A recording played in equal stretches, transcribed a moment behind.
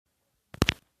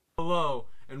Hello,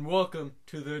 and welcome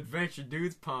to the Adventure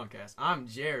Dudes podcast. I'm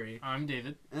Jerry. I'm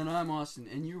David. And I'm Austin,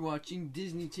 and you're watching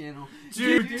Disney Channel.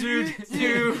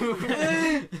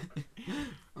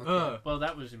 Well,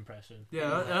 that was impressive.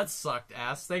 Yeah, that sucked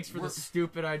ass. Thanks for the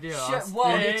stupid idea, Austin.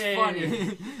 Well, it's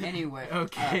funny. Anyway,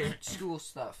 Okay. school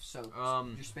stuff. So,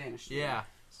 your Spanish. Yeah.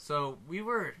 So we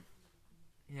were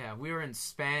in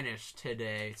Spanish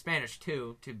today. Spanish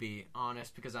 2, to be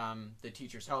honest, because I'm the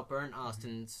teacher's helper and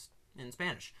Austin's in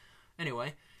Spanish.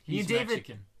 Anyway, He's David,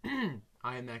 Mexican.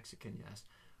 I am Mexican, yes.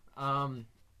 Right.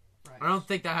 I don't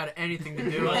think that had anything to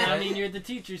do with Well, it. I mean, you're the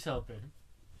teacher's helper.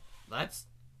 I'm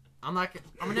gonna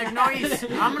ignore you.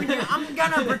 I'm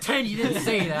gonna pretend you didn't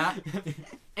say that.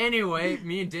 Anyway,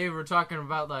 me and Dave were talking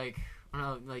about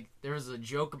there was a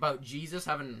joke about Jesus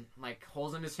having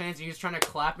holes in his hands, and he was trying to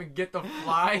clap and get the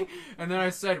fly. And then I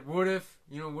said, what if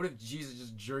Jesus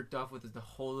just jerked off with the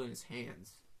hole in his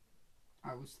hands?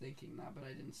 I was thinking that, but I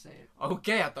didn't say it.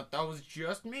 Okay, I thought that was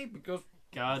just me because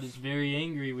God is very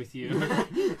angry with you.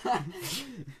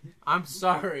 I'm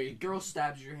sorry. Girl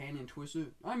stabs your hand and twists it.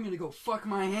 I'm gonna go fuck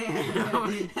my hand.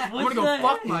 I'm gonna go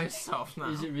fuck myself now.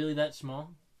 Is it really that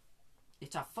small?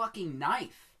 It's a fucking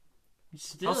knife.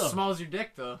 Still. How small is your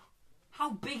dick, though? How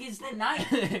big is the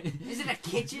knife? Is it a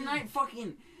kitchen knife?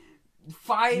 Fucking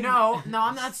 5. No,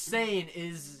 I'm not saying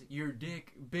is your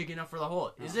dick big enough for the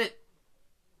hole. Is it?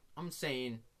 I'm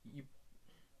saying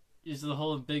Is the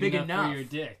hole big enough for your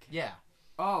dick? Yeah.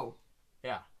 Oh.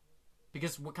 Yeah.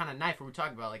 Because what kind of knife are we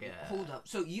talking about? Hold up.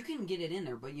 So you can get it in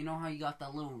there, but you know how you got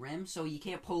that little rim, so you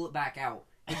can't pull it back out.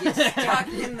 It gets stuck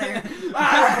in there.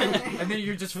 And then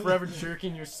you're just forever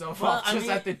jerking yourself off just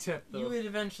at the tip, though. You would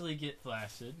eventually get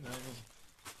flaccid.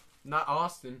 Not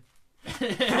Austin.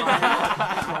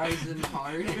 Rising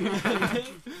hard.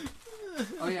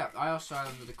 Oh yeah, I also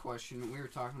have the question. We were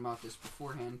talking about this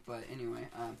beforehand, but anyway,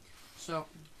 so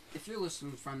if you're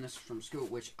listening from school,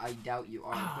 which I doubt you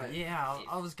are, but yeah,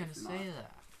 I was gonna say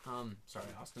that. Sorry,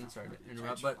 Austin. Sorry to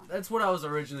interrupt, but that's what I was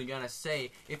originally gonna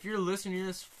say. If you're listening to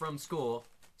this from school,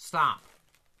 stop.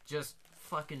 Just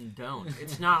fucking don't.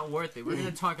 It's not worth it. We're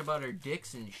gonna talk about our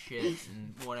dicks and shit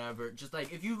and whatever. Just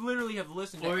if you literally have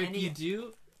listened to or if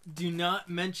you do not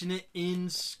mention it in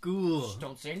school. Just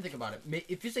don't say anything about it.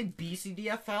 If you say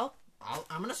BCDFL,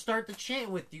 I'm going to start the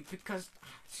chant with you because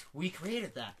we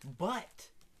created that. But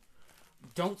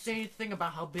don't say anything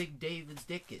about how big David's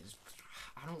dick is.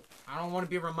 I don't want to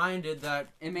be reminded that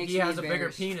he has a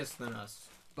bigger penis than us.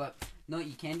 But no,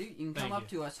 you can do. You can come up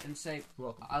to us and say,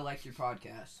 "Welcome. I like your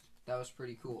podcast. That was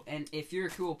pretty cool." And if you're a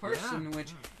cool person,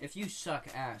 if you suck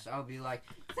ass, I'll be like,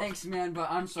 "Thanks, man, but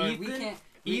I'm sorry, we can't."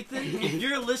 Ethan, if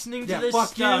you're listening to this fuck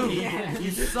stuff, you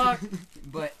suck.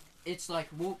 But it's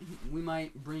we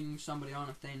might bring somebody on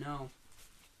if they know.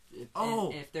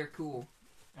 If they're cool.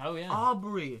 Oh yeah.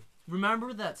 Aubrey,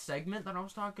 remember that segment that I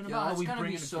was talking about? That's gonna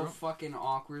be so fucking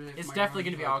awkward. It's definitely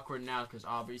gonna be awkward now because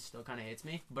Aubrey still kind of hates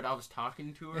me. But I was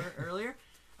talking to her earlier.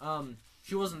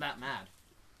 She wasn't that mad.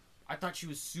 I thought she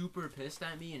was super pissed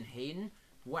at me and Hayden.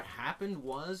 What happened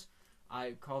was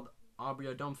I called Aubrey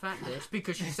a dumb fat bitch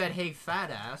because she said, "Hey,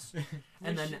 fat ass,"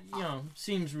 and then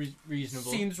seems reasonable.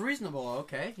 Seems reasonable.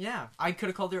 Okay, yeah. I could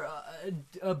have called her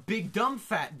a big dumb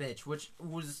fat bitch,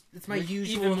 it's my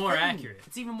usual. Even more thing. accurate.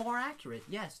 It's even more accurate.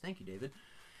 Yes, thank you, David.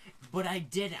 But I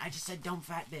didn't. I just said dumb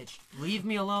fat bitch. Leave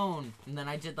me alone. And then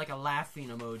I did a laughing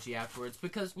emoji afterwards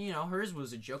because hers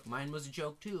was a joke, mine was a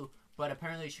joke too. But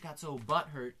apparently she got so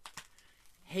butthurt.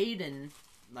 Hayden.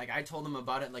 I told him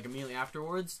about it, immediately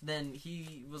afterwards. Then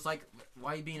he was like,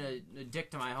 why are you being a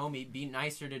dick to my homie? Be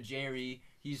nicer to Jerry.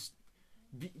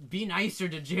 Be nicer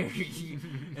to Jerry.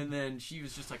 And then she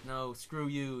was just like, no, screw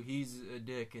you. He's a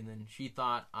dick. And then she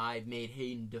thought I made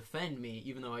Hayden defend me,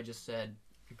 even though I just said,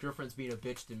 your girlfriend's being a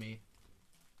bitch to me.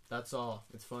 That's all.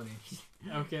 It's funny.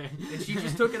 Okay. And she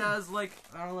just took it as, I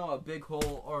don't know, a big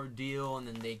whole ordeal. And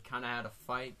then they kind of had a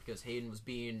fight because Hayden was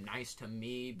being nice to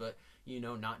me, but...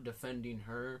 not defending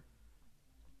her.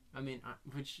 I mean,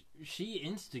 which she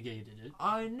instigated it.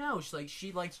 I know.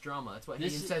 She likes drama. That's what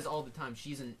Hayden says all the time.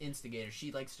 She's an instigator.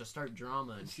 She likes to start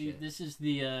drama and shit. This is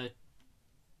the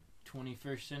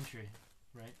 21st century,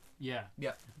 right? Yeah.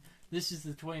 Yeah. This is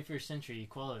the 21st century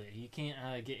equality. You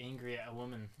can't get angry at a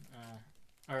woman,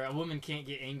 or a woman can't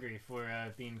get angry for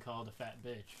being called a fat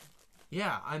bitch.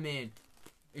 Yeah, I mean,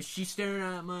 Is she staring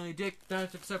at my dick?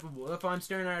 That's acceptable. If I'm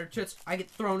staring at her tits, I get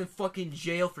thrown in fucking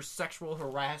jail for sexual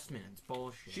harassment. It's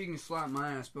bullshit. She can slap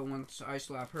my ass, but once I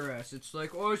slap her ass, it's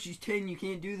like, oh, she's 10, you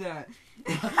can't do that.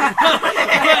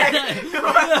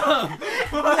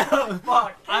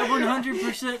 Fuck. I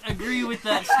 100% agree with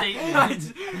that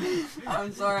statement.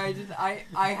 I'm sorry,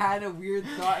 I had a weird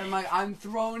thought, and I'm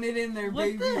throwing it in there,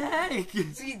 baby. What the heck?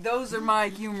 See, those are my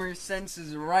humor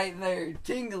senses right there,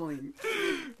 tingling.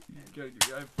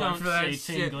 Don't say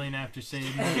tingling after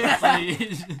saying that,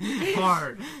 please.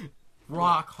 Hard.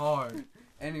 Rock hard.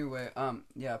 Anyway,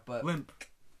 yeah, but... Limp.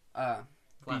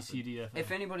 BCDF.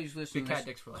 If anybody's listening Big to cat this,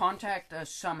 dicks for life. contact us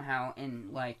somehow,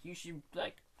 and, like, you should,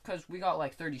 like, because we got,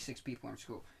 like, 36 people in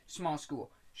school. Small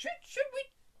school. Should we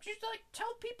just, like,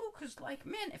 tell people? Because, like,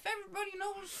 man, if everybody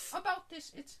knows about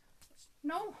this, it's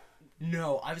no.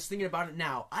 No, I was thinking about it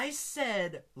now. I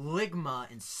said Ligma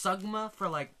and Sugma for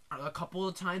like a couple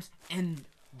of times, and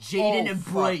Jaden and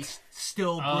Bryce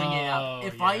still bring it up.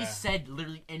 If I said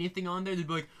literally anything on there, they'd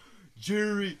be like,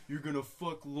 Jerry, you're gonna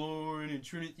fuck Lauren and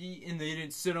Trinity, and they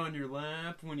didn't sit on your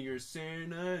lap when you're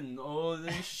Santa, and all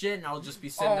this shit, and I'll just be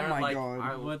sitting there my like,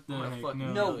 God. What the heck?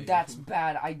 No, that's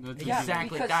bad. Yeah,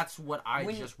 exactly, because that's what I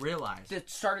just realized. that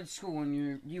started school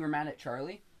when you were mad at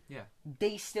Charlie. Yeah.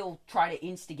 They still try to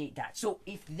instigate that. So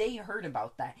if they heard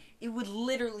about that, it would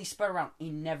literally spread around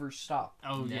and never stop.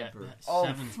 Oh, yeah. Never. Oh,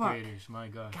 7th fuck. graders, my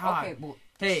God. God. Okay, well,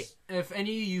 Hey, if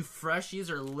any of you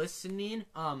freshies are listening,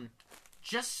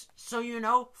 just so you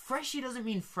know, freshie doesn't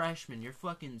mean freshman. You're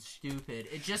fucking stupid.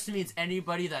 It just means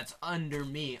anybody that's under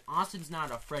me. Austin's not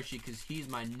a freshie because he's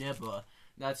my nibba.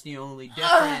 That's the only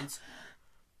difference.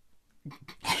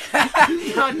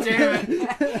 God damn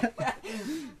it.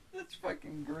 That's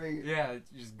fucking great. Yeah, it's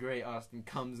just great. Austin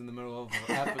comes in the middle of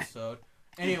an episode.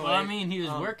 Anyway. Well, I mean, he was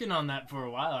working on that for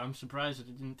a while. I'm surprised that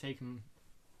it didn't take him...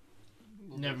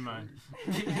 Never mind.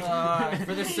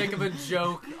 For the sake of a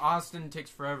joke, Austin takes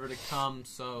forever to come,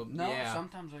 so No, yeah.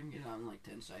 sometimes I can get on in like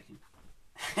 10 seconds.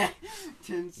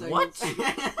 10 seconds. What?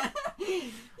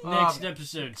 Next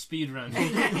episode, speed run.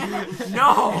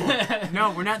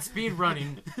 No, we're not speed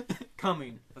running.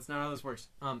 Coming. That's not how this works.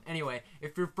 Anyway,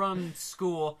 if you're from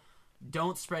school,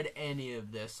 don't spread any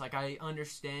of this. Like, I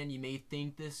understand you may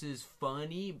think this is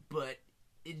funny, but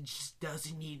it just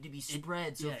doesn't need to be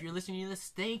spread. So if you're listening to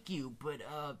this, thank you, but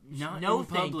Not no in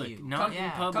thank public. you. Not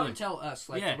in public. Come tell us,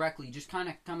 like, directly. Just kind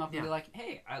of come up and be like,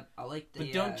 hey, I like the...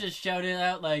 But don't just shout it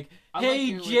out like, I hey, like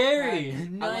your, Jerry, like,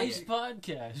 nice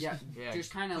podcast. Yeah, Yeah,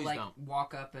 just kind of, please like, don't.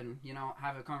 walk up and,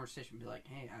 have a conversation. Be like,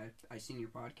 hey, I seen your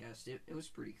podcast. It was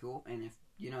pretty cool. And if,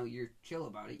 you're chill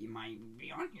about it, you might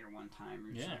be on here one time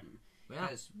or something. Yeah.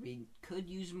 Because we could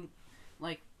use them,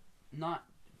 like, not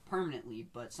permanently,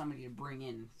 but somebody to bring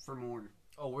in for more.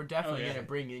 Oh, we're definitely yeah. going to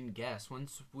bring in guests.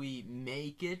 Once we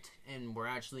make it and we're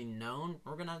actually known,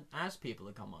 we're going to ask people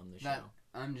to come on the show.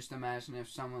 I'm just imagining if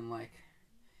someone, like,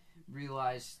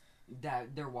 realized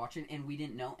that they're watching and we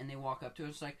didn't know, and they walk up to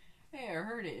us like, hey, I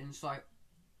heard it. And it's like,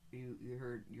 you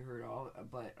heard all,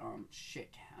 but,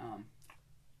 shit, you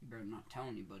better not tell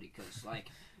anybody, because, like,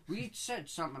 we said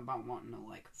something about wanting to,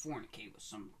 like, fornicate with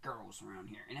some girls around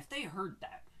here. And if they heard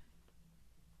that...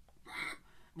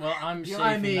 Well, I'm safe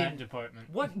I in mean, that department.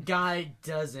 What guy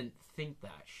doesn't think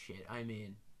that shit? I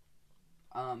mean...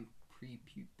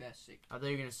 prepubescent. I thought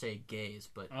you were going to say gays,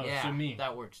 but Oh, yeah, so me.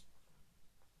 that works.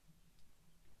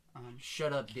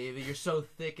 Shut up, David. You're so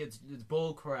thick, it's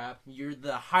bull crap. You're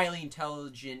the highly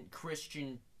intelligent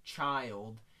Christian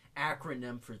child,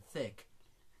 acronym for thick.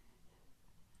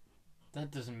 That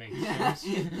doesn't make sense.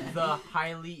 The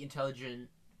highly intelligent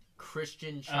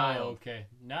Christian Oh, child. okay.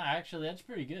 No, actually, that's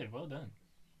pretty good. Well done.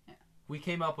 We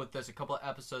came up with this a couple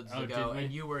episodes Oh, ago, did we?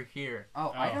 and you were here.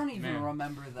 Oh, I don't even man.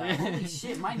 remember that. Holy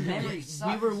shit, my memory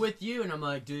sucks. We were with you, and I'm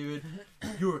like, David,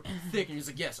 you're thick. And he's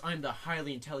like, yes, I'm the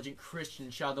highly intelligent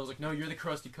Christian child. I was like, no, you're the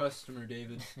crusty customer,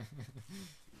 David.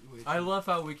 I love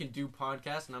how we can do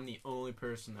podcasts, and I'm the only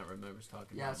person that remembers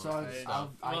talking about so most of this stuff.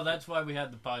 Well, that's why we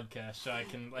had the podcast, so I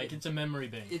can, like, it's a memory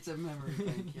bank. It's a memory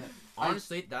thing, yeah.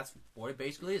 Honestly, that's what it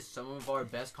basically is. Some of our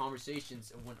best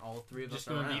conversations when all three of Just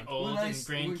us are going to around. be old and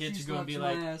grandkids are going to be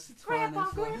like, Grandpa,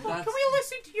 can we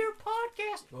listen to your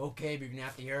podcast? Okay, but you're going to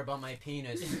have to hear about my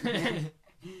penis.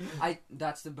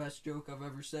 That's the best joke I've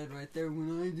ever said right there.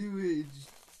 When I do it, it's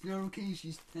not okay,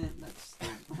 she's 10. That's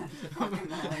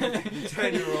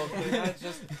 10-year-old thing. That's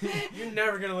just, you're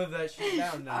never going to live that shit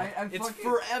down now. It's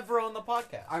forever on the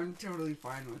podcast. I'm totally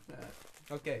fine with that.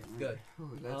 Okay, good.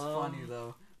 Ooh, that's funny,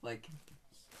 though. Like,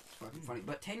 it's fucking funny.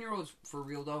 But 10-year-olds, for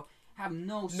real, though, have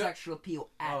no sexual appeal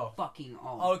at fucking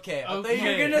all. Okay, I thought you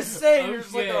Okay. were gonna say you're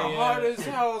just like Okay, the hot yeah. as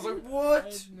hell. I was like,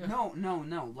 what?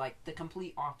 No, like the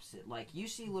complete opposite. Like you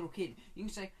see a little kid, you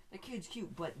can say that kid's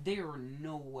cute, but they're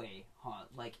no way hot.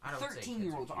 Like I don't say kids are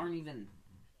 13-year-olds cute. aren't even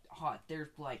hot.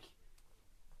 They're like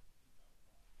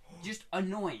just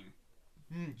annoying.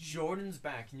 Jordan's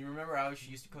back. Can you remember how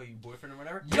she used to call you boyfriend or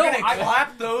whatever? Yo, You're gonna I-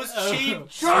 clap those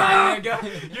cheeks. Shut up!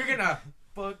 You're gonna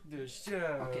fuck the shit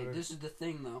out of Okay, her. this is the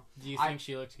thing though. Do you think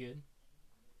she looks good?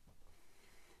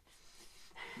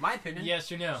 My opinion.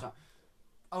 Yes or no? So-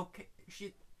 Okay.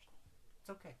 It's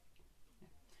okay.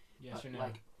 Yes or no?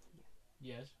 Like,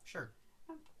 yes. Sure.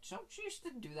 so she used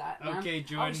to do that. and Okay, I was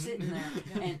Jordan. sitting there,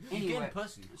 and You anyway, getting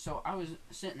pussy. so I was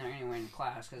sitting there anyway in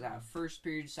class because I have first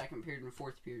period, second period, and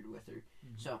fourth period with her.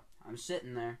 So I'm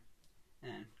sitting there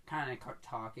and kind of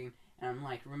talking, and I'm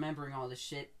like remembering all this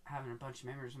shit, having a bunch of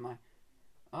memories. I'm like,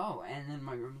 oh, and then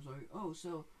my room was like, oh,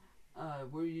 so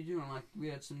what are you doing? Like, we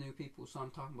had some new people, so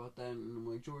I'm talking about that, and I'm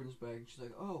like, Jordan's back, and she's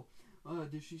like, oh,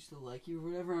 does she still like you or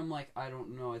whatever? I'm like, I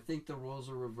don't know. I think the roles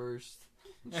are reversed.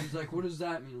 And she's like, what does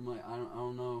that mean? I'm like, I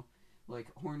don't know. Like,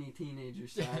 horny teenager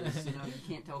status, you know, you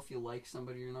can't tell if you like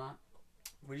somebody or not.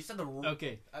 When you said the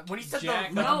Okay. when you said Jack-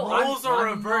 the No, roles I'm are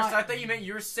reversed, not- I thought you meant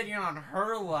you were sitting on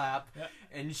her lap, Yeah.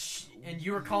 and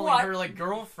you were calling What? her like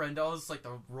girlfriend. I was like,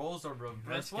 the roles are reversed.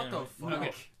 That's What the kinda- fuck?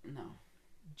 Okay. No.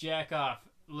 Jack off.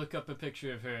 Look up a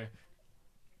picture of her.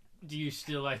 Do you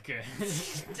still like her?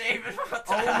 David, what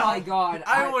the Oh hell? my god.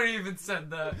 I wouldn't even said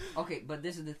that. Okay, but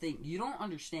this is the thing. You don't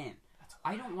understand.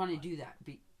 I don't want to do that.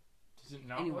 Does it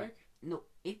not Anyway. work? No,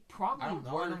 it probably I don't know,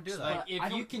 I works. don't do that. Like, but I if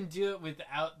don't, you can do it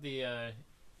without the,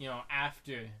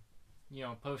 after,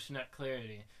 post-nut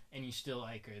clarity, and you still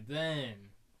like her, then...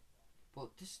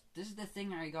 well, this is the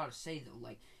thing I gotta say though.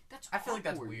 Like, that's I feel like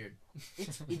that's awkward. weird.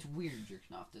 It's weird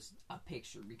jerking off a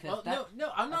picture because Well, that. no,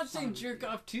 I'm not that's saying something jerk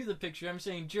weird. off to the picture. I'm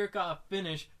saying jerk off,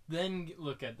 finish, then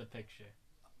look at the picture.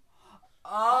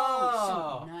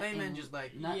 Oh, so they nut meant and- just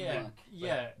like nut yeah, look.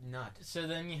 yeah. nut. So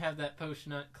then you have that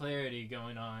post-nut clarity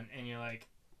going on, and you're like,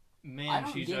 I man,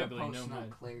 don't she's get ugly, a no post-nut man.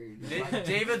 clarity.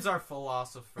 David's our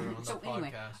philosopher on the So podcast.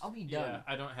 anyway, I'll be done. Yeah,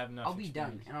 I don't have enough I'll be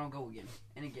done, experience. and I'll go again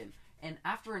and again. And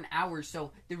after an hour,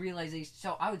 so the realization.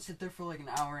 So I would sit there for like an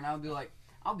hour, and I would be like,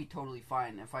 I'll be totally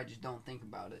fine if I just don't think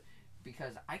about it,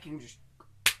 because I can just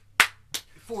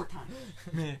 4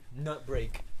 times. Nut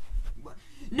break.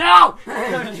 No.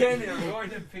 I'm kidding, I'm going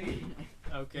to pee.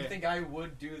 Okay. You think I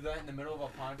would do that in the middle of a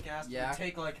podcast? Yeah. It would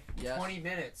take like Yes. 20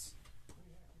 minutes.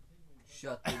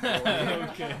 Shut the door.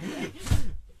 Okay.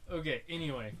 Okay,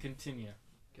 anyway, continue.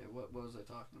 Okay, what was I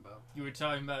talking about? You were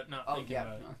talking about not Oh thinking yeah.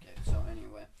 about it. Okay. So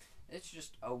anyway, it's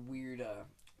just a weird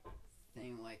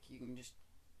thing. Like you can just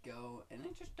go, and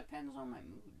it just depends on my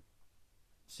mood.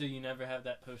 So you never have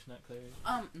that post-nut clarity?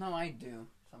 No, I do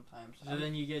sometimes. So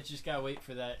then you just gotta wait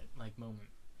for that, like, moment.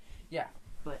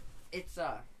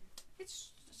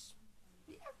 It's just,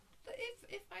 yeah.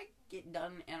 If I get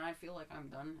done and I feel like I'm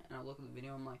done, and I look at the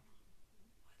video, I'm like,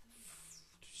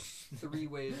 what the 3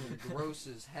 ways of gross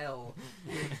as hell.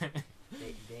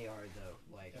 They are though.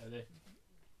 Like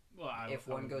Well, I if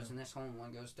I one would goes know. in this hole and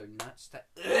one goes their nuts,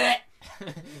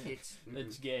 it's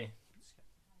It's gay.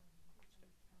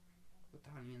 with the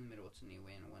honey in the middle. It's a new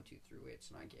way, and a 1, 2, 3 way.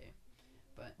 It's not gay.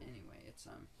 But anyway, it's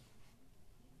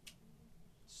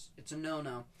a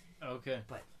no. Okay.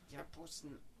 But yeah,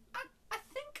 posting. I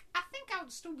think I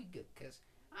would still be good because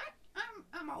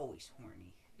I'm always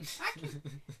horny.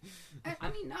 I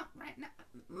mean, not right now.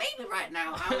 Maybe right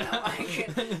now. I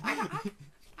don't know.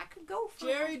 I could go for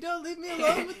Jerry, don't leave me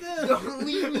alone with this. Don't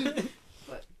leave me.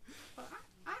 But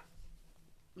I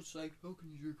It's like, how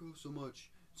can you jerk off so much?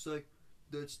 It's like,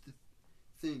 that's the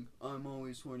thing, I'm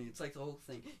always horny. it's like the whole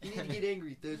thing. You need to get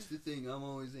angry, that's the thing, I'm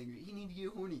always angry. You need to get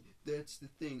horny, that's the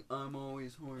thing, I'm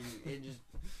always horny.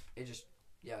 It just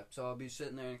yeah. So I'll be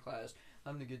sitting there in class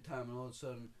having a good time, and all of a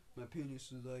sudden My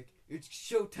penis is like, it's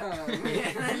showtime! and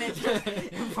then it just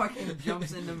fucking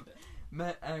jumps into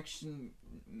Met Action.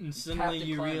 And suddenly Captain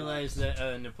you Climax. realize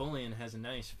that Napoleon has a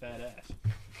nice fat ass.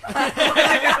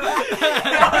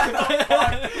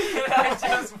 I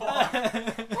just walked.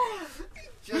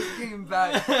 Just came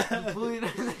back. Bullied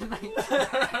in the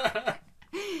night.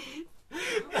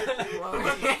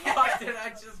 What the fuck did I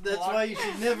just That's walk? why you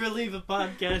should never leave a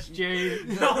podcast, Jerry.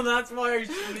 No, that's why I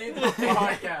should leave the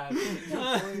podcast.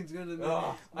 Napoleon's gonna know.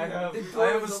 Oh, I have a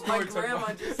My story to grandma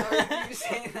tell. just heard you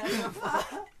saying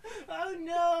that. Oh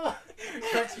no!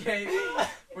 Don't you hate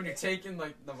when you're taking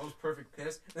like the most perfect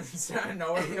piss and then out of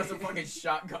nowhere because a fucking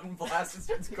shotgun blast and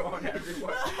starts going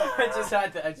everywhere. I just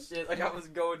had that shit. Like I was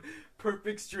going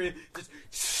perfect stream, just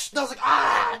I was like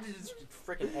ah, just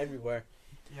freaking everywhere.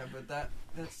 Yeah, but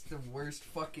that's the worst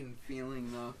fucking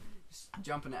feeling though. Just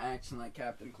jumping to action like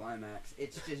Captain Climax.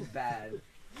 It's just bad.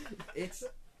 It's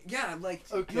like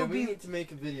Okay, you'll we be- need to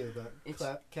make a video about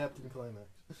It's- Captain Climax.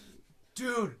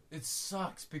 Dude, it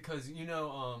sucks because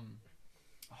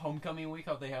homecoming week,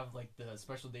 how they have like the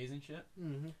special days and shit.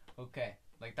 Mm-hmm. Okay,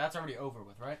 like that's already over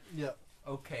with, right? Yep.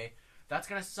 Okay, that's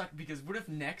gonna suck because what if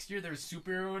next year there's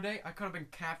superhero day? I could have been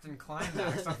Captain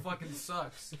Climax. That fucking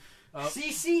sucks.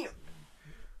 CC.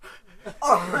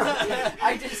 Oh,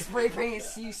 I just spray painted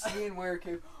CC and wear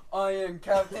it. I am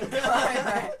Captain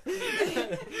Climax.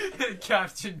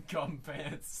 Captain Cum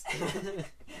Pants.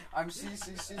 I'm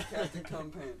CCC Captain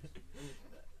Cumpants.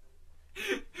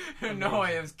 No,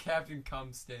 I am Captain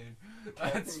Cum Stain.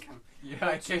 That's yeah.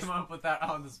 I came up with that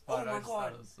on the spot. Oh my I just thought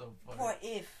God. it was so funny. What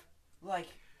if, like,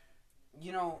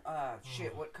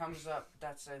 shit? What comes up?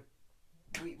 That's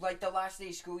we like the last day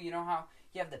of school. You know how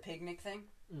you have the picnic thing?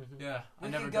 Mm-hmm. Yeah, I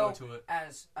We never could go go to it.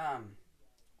 As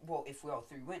well, if we all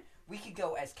three win, we could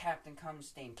go as Captain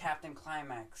Cumstain, Captain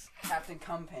Climax, Captain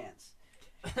Cumpants.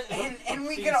 And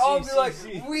we can all be like,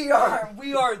 we are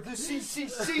the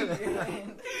CCC.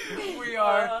 We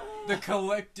are the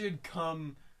collected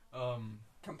cum.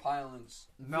 Compilants.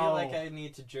 I No, feel like I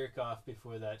need to jerk off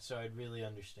before that, so I'd really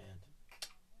understand.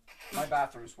 My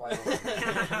bathroom's wide open.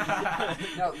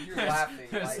 No, you're laughing.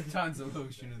 There's Like, tons of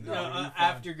lotion in No, there. You'll be fine.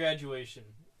 after graduation.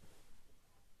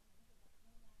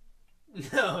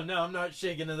 No, I'm not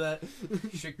shaking to that.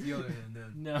 Shake the other hand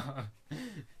then. No,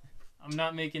 I'm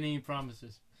not making any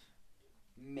promises.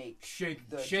 make Shake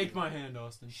the my hand,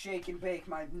 Austin. shake and bake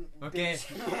my. Okay,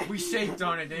 bitch. we shaked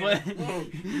on it, David.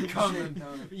 What? Come Shaked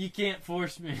on it. You can't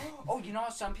force me. Oh, you know how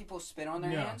some people spit on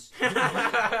their No. hands?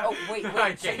 oh Oh, wait.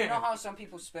 I So you can't. know how some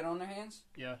people spit on their hands?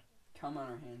 Yeah. Come on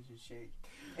our hands and shake.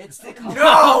 It's the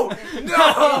No!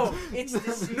 No! It's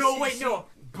the No, wait, CCC. no.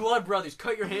 Blood brothers,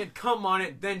 cut your hand, come on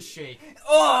it, then shake.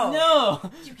 Oh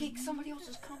No. You get somebody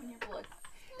else's cum in your blood.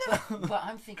 But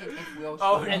I'm thinking if we all.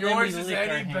 Oh, And then yours we is lick our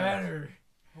any hand. better.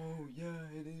 Oh yeah,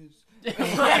 it is.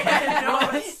 No,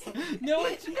 it's, No,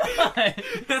 it's not.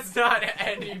 it's not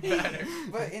any better.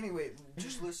 But anyway,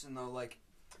 just listen though. Like,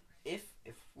 if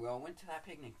we all went to that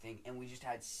picnic thing and we just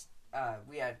had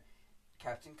we had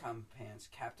Captain Cum Pants,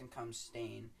 Captain Cum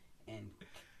Stain, and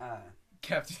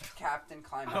Captain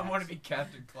Climax. I want to be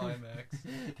Captain Climax.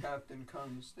 Captain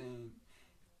Cum Stain.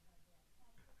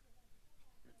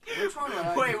 Which one would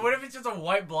I Wait, be? what if it's just a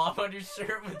white blob on your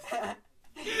shirt with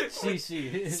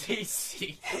CC.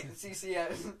 CC?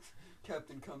 CCS.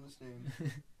 Captain Cum Stain.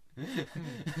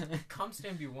 Cum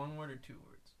stand be one word or two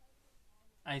words?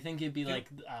 I think it'd be like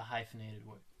a hyphenated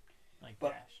word, like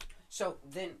But- dash. So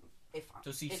then, if So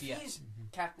if CCS. he's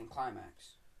Captain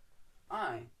Climax,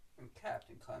 I am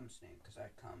Captain Cum Stain because I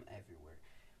come everywhere.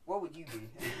 What would you be?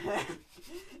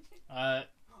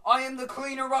 I am the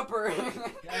cleaner upper.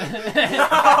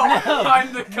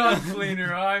 I'm the cum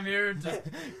cleaner. I'm here to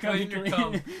clean your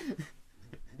cum.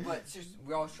 But seriously,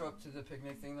 we all show up to the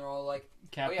picnic thing. They're all like,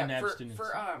 Captain oh yeah, Abstinence.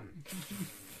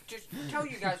 just tell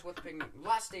you guys what the picnic.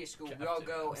 Last day of school, we all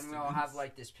Captain go and we all have Abstinence.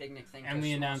 like this picnic thing. And 'cause we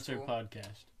small announce our school.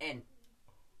 podcast. And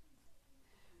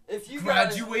if you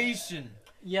guys Graduation.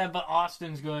 Yeah, but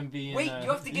Austin's going to be in wait,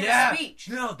 you have to give Yeah. a speech.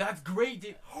 No, that's great,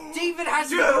 dude. David has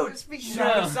to Dude, give a speech.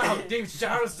 Shout No. us out, Dave.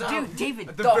 Shout us out. Dude, David,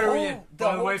 At the, the whole, very end. the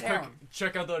By the whole way, town.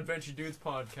 check out the Adventure Dudes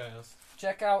podcast.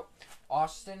 Check out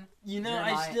Austin. You know,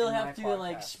 Jeremiah I still and have my to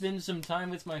like podcast. spend some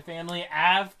time with my family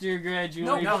after graduation.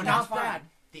 No, No, that's not fine. that.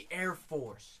 The Air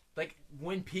Force. Like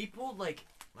when people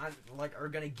are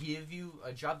gonna give you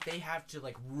a job, they have to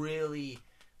like really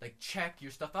like check your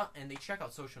stuff out, and they check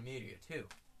out social media too.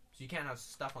 So you can't have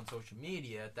stuff on social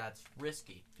media that's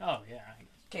risky. Oh yeah.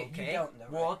 Okay, Okay. you don't know.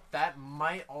 Right? Well, that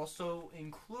might also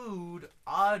include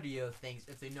audio things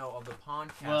if they know of the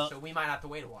podcast. Well- so we might have to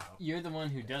wait a while. You're the one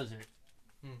who does it.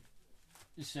 Hmm.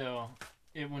 So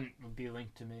it wouldn't be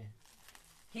linked to me.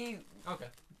 He Okay.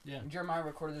 Jeremiah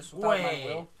recorded this without Wait. my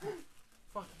will.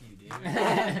 Fuck you,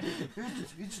 dude.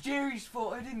 It's Jerry's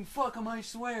fault. I didn't fuck him. I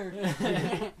swear.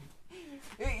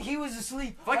 He was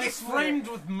asleep. If I get framed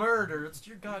with murder, it's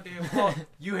your goddamn fault.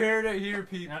 You heard it here,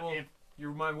 Now, people.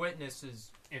 You're my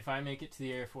witnesses. if I make it to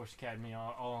the Air Force Academy,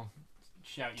 I'll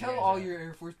shout you Tell guys all out. your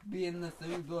Air Force to be in the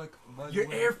thing. Be like, by the Your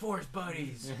way, Air Force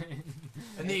buddies.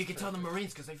 And then you can tell the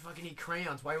Marines because they fucking eat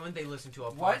crayons. Why wouldn't they listen to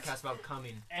a What? podcast about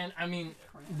coming? And I mean,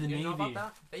 the You know about Navy.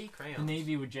 that? They eat crayons. The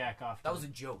Navy would jack off. To That was it.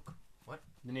 a joke.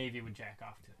 The Navy would jack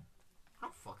off to. I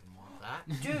don't fucking want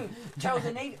that. dude, tell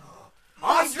the Navy.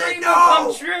 Austin, will no!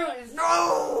 come true.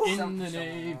 No! In Some- the some-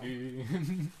 Navy.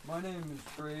 My name is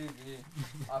Gravy.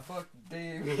 I fucked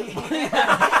Davey.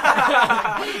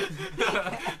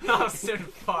 Austin,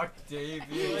 fuck Davey.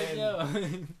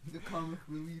 The comic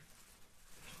relief.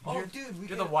 Oh, You're- dude, we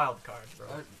You're got the wild card, bro.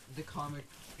 the comic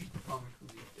relief.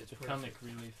 It's The perfect. comic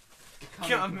relief. The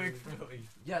Comic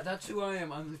relief. Yeah, that's who I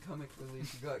am. I'm the comic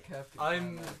relief. You got Captain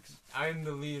I'm- Climax. I'm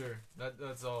the leader.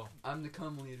 That's all. I'm the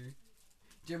cum leader.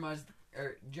 Jeremiah's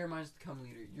the cum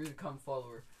leader. You're the cum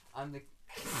follower. I'm the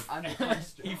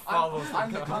cumster. He follows the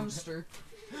I'm the cum. cumster.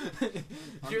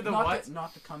 You're the not what?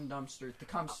 not the cum dumpster. The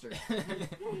cumster.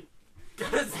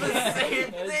 That's the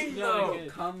same That's thing, not though. good.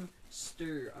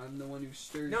 Cumster. I'm the one who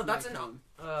stirs. No, that's my an cum.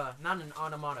 not an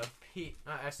onomatopoeia.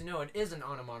 Actually, no, it is an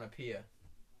onomatopoeia.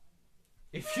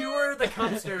 If you were the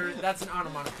cumster, that's an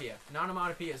onomatopoeia. An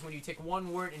onomatopoeia is when you take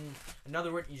one word and another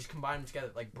word and you just combine them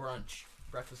together, like brunch,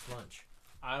 breakfast, lunch.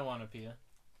 I want to pee.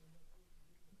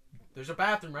 There's a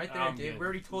bathroom right there, I'm dude. good. We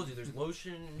already told you. There's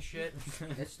lotion and shit.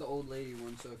 It's the old lady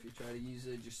one, so if you try to use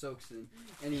it, it just soaks in.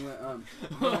 Anyway,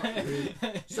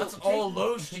 so That's all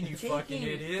lotion, you fucking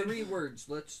taking idiot. 3 words.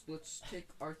 Let's take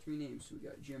our 3 names. We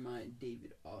got Jeremiah,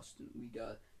 David, Austin. We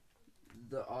got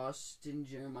the Austin,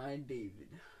 Jeremiah, David.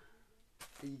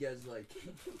 You guys like?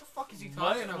 What the fuck is he What-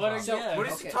 talking what about? again? What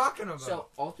is he Okay. talking about? So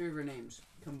all 3 of our names,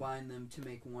 combine them to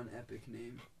make one epic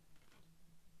name.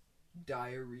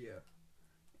 Diarrhea.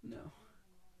 No.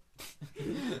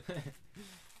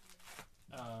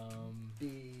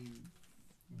 Big.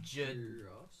 Jade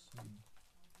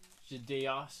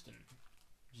Austin.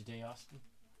 Jade Austin.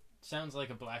 Sounds like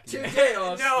a black. Today,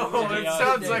 Austin. No, Jade it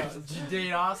sounds Austin. like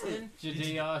Jade Austin.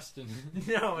 Jade Austin.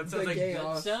 No, it sounds The like gay That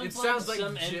Austin. sounds, It sounds like like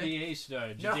some J- NBA star.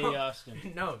 No. Jade Austin.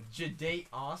 no Jade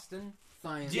Austin.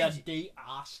 Science. Yeah, Jade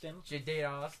Austin. Jade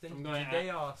Austin. I'm going Jade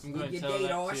I'm Austin. going to You tell date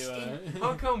that Austin?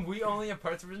 How come we only have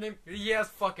parts of his name? He has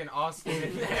fucking Austin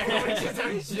in there. We just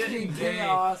have Jade Gay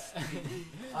Austin.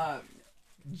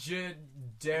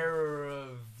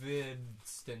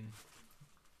 Jadaravidston.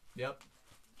 Yep.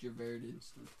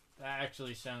 Javerdiston. That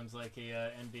actually sounds like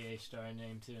a NBA star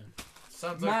name too.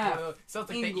 Sounds Math, like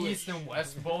the English. East and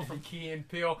West Bowl from Key and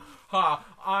Peele. Ha!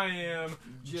 I am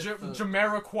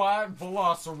Jamiroquai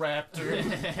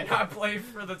Velociraptor. I play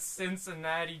for the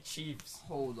Cincinnati Chiefs.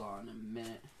 Hold on a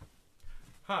minute.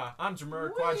 Ha! I'm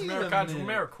Jamiroquai. Wait a Jamiroquai. minute.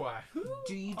 Jamiroquai.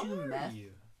 Do you do math?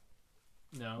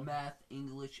 No. Math,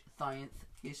 English, science,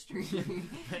 history.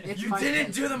 It's You my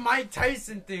didn't thing. do the Mike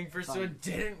Tyson thing for so Fine. it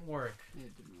didn't work.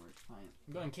 It didn't work. Fine.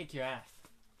 I'm going to kick your ass.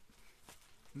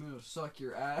 I'm gonna suck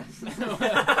your ass.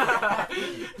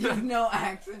 You have no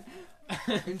accent.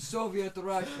 In Soviet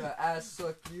Russia, ass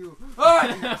suck you.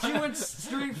 Ah! She went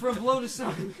straight from blow to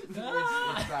sun. It's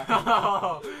back.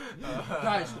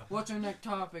 Guys, what's our next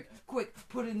topic? Quick,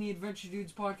 put in the Adventure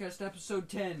Dudes podcast episode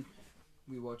 10.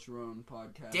 We watch our own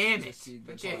podcast. Damn to it. see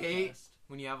the Don't you hate podcast.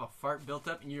 when you have a fart built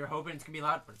up and you're hoping it's gonna be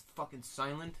loud, but it's fucking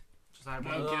silent? Just had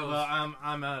one of Okay, those. well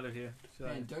I'm out of here. So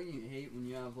Man, don't you hate when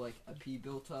you have like a pee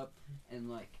built up and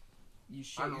like you I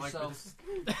shit don't like yourself? this.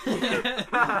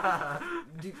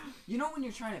 Dude, you know when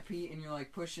you're trying to pee and you're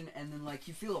like pushing and then like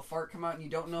you feel a fart come out and you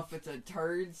don't know if it's a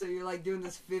turd, so you're like doing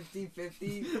this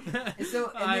 50-50. And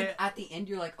so and then at the end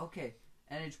you're like, okay,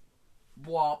 and it's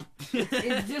whop.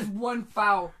 It's just one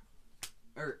foul.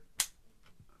 Or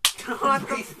What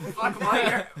the fuck?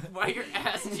 Why your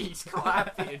ass cheeks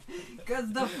clapping?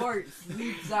 because the fart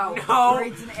leaks out, No,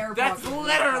 creates an air That's pocket.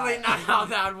 literally not how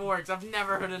that works. I've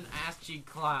never heard an ass cheek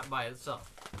clap by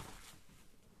itself.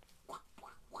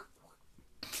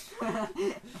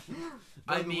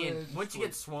 I mean, once you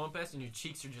get swamp ass and your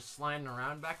cheeks are just sliding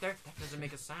around back there, that doesn't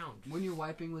make a sound. When you're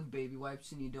wiping with baby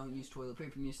wipes and you don't use toilet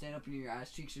paper and you stand up and your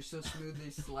ass cheeks are so smooth they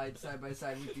slide side by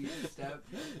side with each step,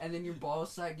 and then your ball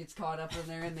sack gets caught up in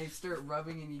there and they start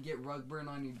rubbing and you get rug burn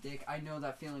on your dick. I know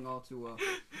that feeling all too well.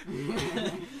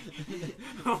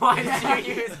 Why did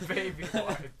you use baby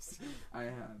wipes? I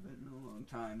haven't in a long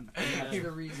time. And that's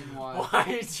the reason why Why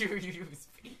did you use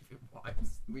baby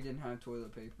wipes? we didn't have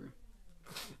toilet paper.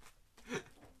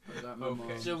 I was at my Okay.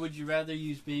 mom's. So would you rather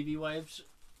use baby wipes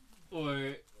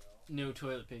or no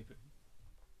toilet paper?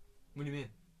 What do you mean?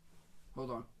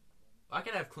 Hold on. I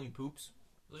can have clean poops.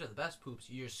 Those are the best poops.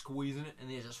 You're squeezing it and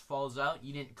then it just falls out.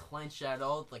 You didn't clench at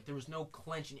all. Like there was no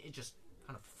clenching. It just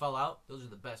kind of fell out. Those are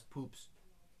the best poops.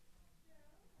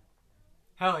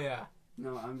 Hell yeah.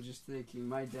 No, I'm just thinking.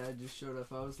 My dad just showed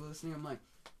up. I was listening. I'm like,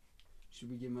 should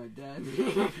we get my dad?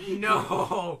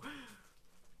 No.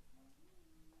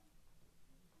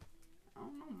 I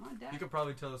don't know. My dad. You could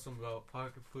probably tell us something about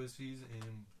pocket pussies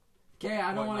and Okay,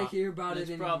 I don't want to Whatnot. hear about That's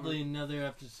it anymore. probably another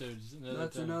episode. Another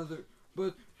That's time. another.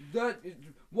 But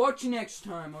watch next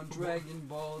time on Dragon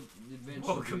Ball Adventure.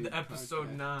 Welcome Dude to episode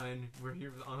podcast. 9. We're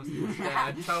here with Honestly with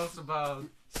Dad. Tell us about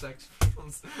sex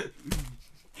feels.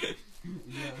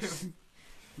 Yes.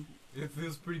 It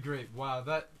feels pretty great. Wow,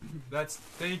 that's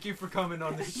thank you for coming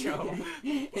on the show.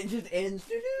 It just ends.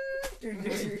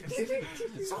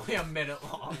 It's only a minute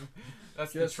long.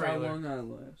 That's Just the how trailer. long I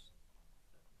last.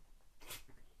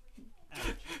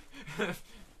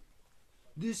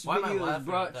 This Why am I video is laughing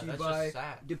brought at that? to you That's by just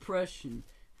sad. depression.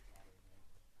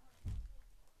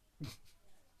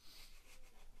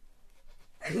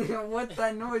 What's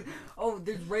that noise? Oh,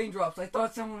 there's raindrops. I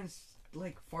thought someone was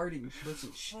like farting.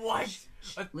 Listen. Shh, What? shh,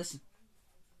 shh, listen.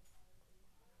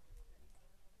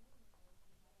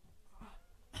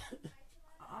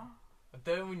 I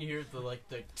thought when you hear the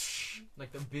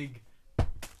the big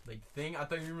thing, I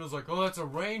thought you was like, oh, that's a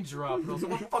raindrop. And I was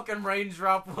like, what fucking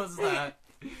raindrop was that?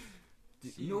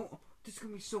 You know, this is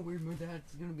gonna be so weird. My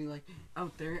dad's gonna be like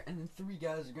out there, and then 3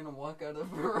 guys are gonna walk out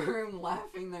of a room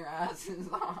laughing their asses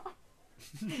off.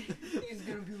 He's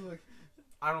gonna be like,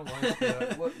 I don't like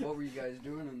that. What were you guys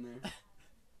doing in there?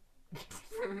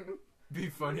 Be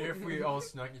funnier if we all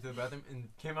snuck into the bathroom and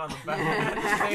came out of the bathroom at the same